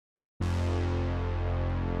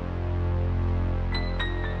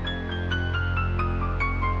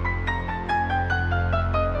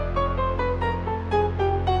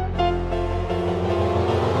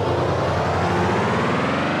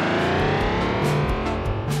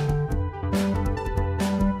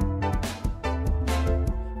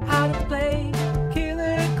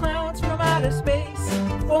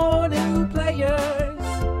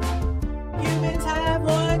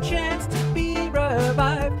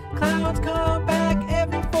clowns come back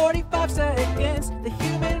every 45 seconds. The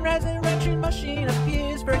human resurrection machine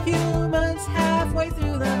appears for humans halfway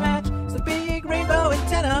through the match. It's the big rainbow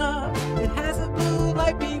antenna. It has a blue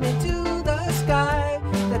light beam into the sky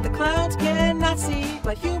that the clowns cannot see,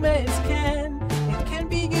 but humans can. It can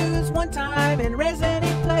be used one time and raise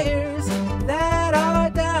any players that are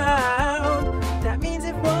down. That means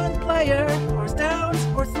if one player is down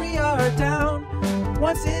or three are down,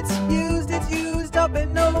 once it's used up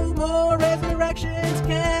and no more resurrections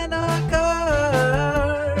can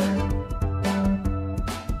occur.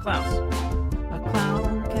 Clowns. A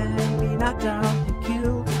clown can be knocked down and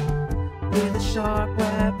killed with a sharp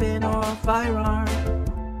weapon or firearm.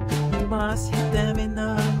 You must hit them in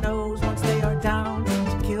the nose once they are down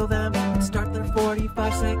to kill them and start their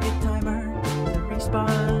 45-second timer. The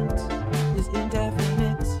respawn is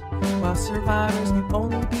indefinite, while survivors can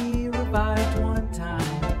only be revived one time.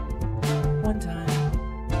 One time.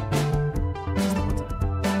 Just one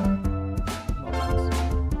time.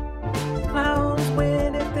 Clowns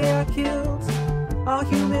win if they are killed, all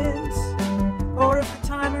humans, or if the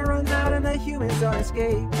timer runs out and the humans don't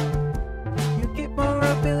escape. You get more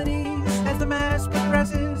abilities as the match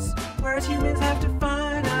progresses, whereas humans have to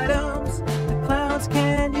find items. The clowns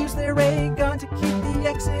can use their ray gun to keep the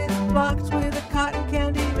exits blocked with a cotton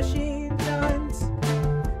candy machine guns.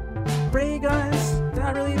 Ray guns, they're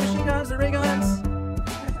not really machine guns, they're ray guns.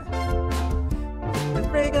 The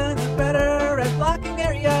ray guns are better at blocking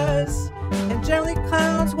areas, and generally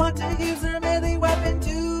clowns want to use their melee weapon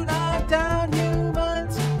to knock down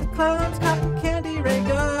humans. The clown's cotton candy ray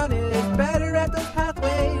gun is better at those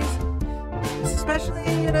pathways. It's especially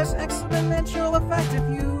an exponential effect if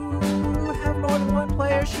you have more than one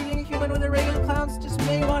player shooting a human with a ray gun. Clowns just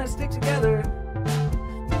may want to stick together.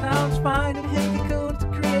 Clowns find and hang cocoons to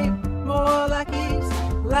create more lackeys.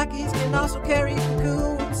 Lackeys can also carry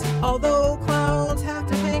cocoons, although clowns have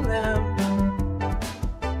to hang them.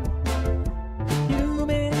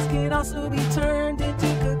 Humans can also be turned into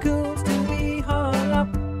cocoons to be hung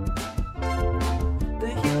up. The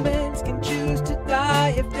humans can choose to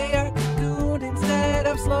die if they are cocooned instead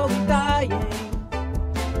of slowly dying.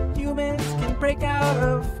 Humans can break out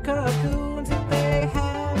of cocoons if they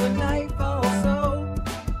have a knife also.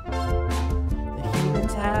 The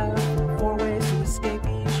humans have 4 ways to escape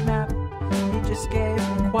each map. Each escape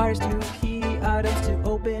requires 2 key items to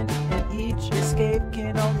open, and each escape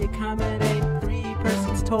can only accommodate 3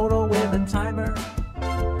 persons total with a timer.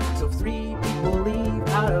 So if 3 people leave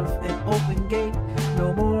out of an open gate,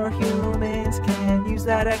 no more humans can use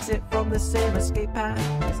that exit from the same escape path.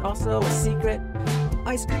 There's also a secret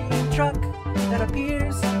ice cream truck that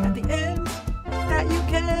appears at the end that you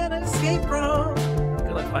can escape from.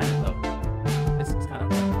 Good luck finding it though. It's kind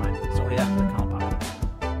of hard to find. So yeah, the compound.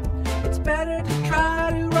 It's better to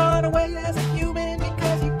try to run away as a human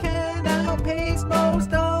because you can outpace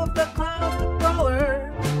most of the clowns. The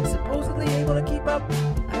brawler is supposedly able to keep up.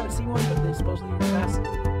 I haven't seen one, but they're supposedly really fast.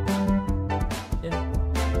 Yeah.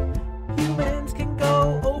 Humans can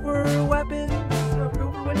go over weapons, over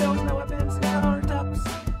windows, no weapons, and countertops.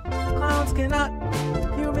 Clowns cannot.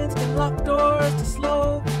 Humans can lock doors to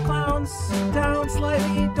slow clowns down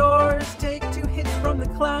slightly. Doors take 2 hits from the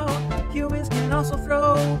clown. Humans can also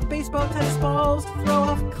throw baseball, tennis balls to throw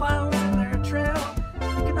off clowns in their trail.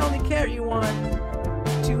 You can only carry one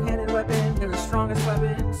 2-handed weapon. They're the strongest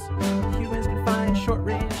weapons. Humans can find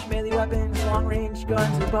short-range melee weapons, long-range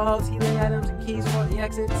guns and balls, healing items, and keys for the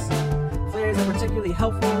exits. Flares are particularly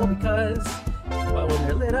helpful because, well, when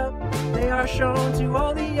they're lit up, they are shown to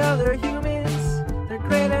all the other humans. They're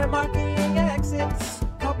great at marking exits.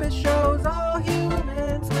 Compass shows all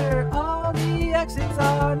humans where all the exits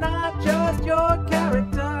are, not just your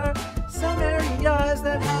character. Some areas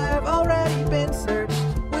that have already been searched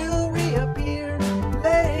will reappear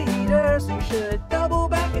later, so you should double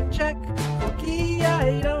back and check for key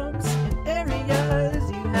items in areas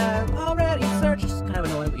you have already searched. It's kind of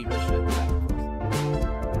annoying, but you really should.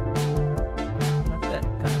 That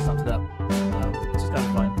kind of sums it up. It's just kind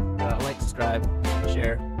of fun. Like, subscribe,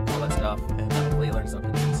 share, all that stuff, and hopefully you learn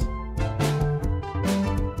something.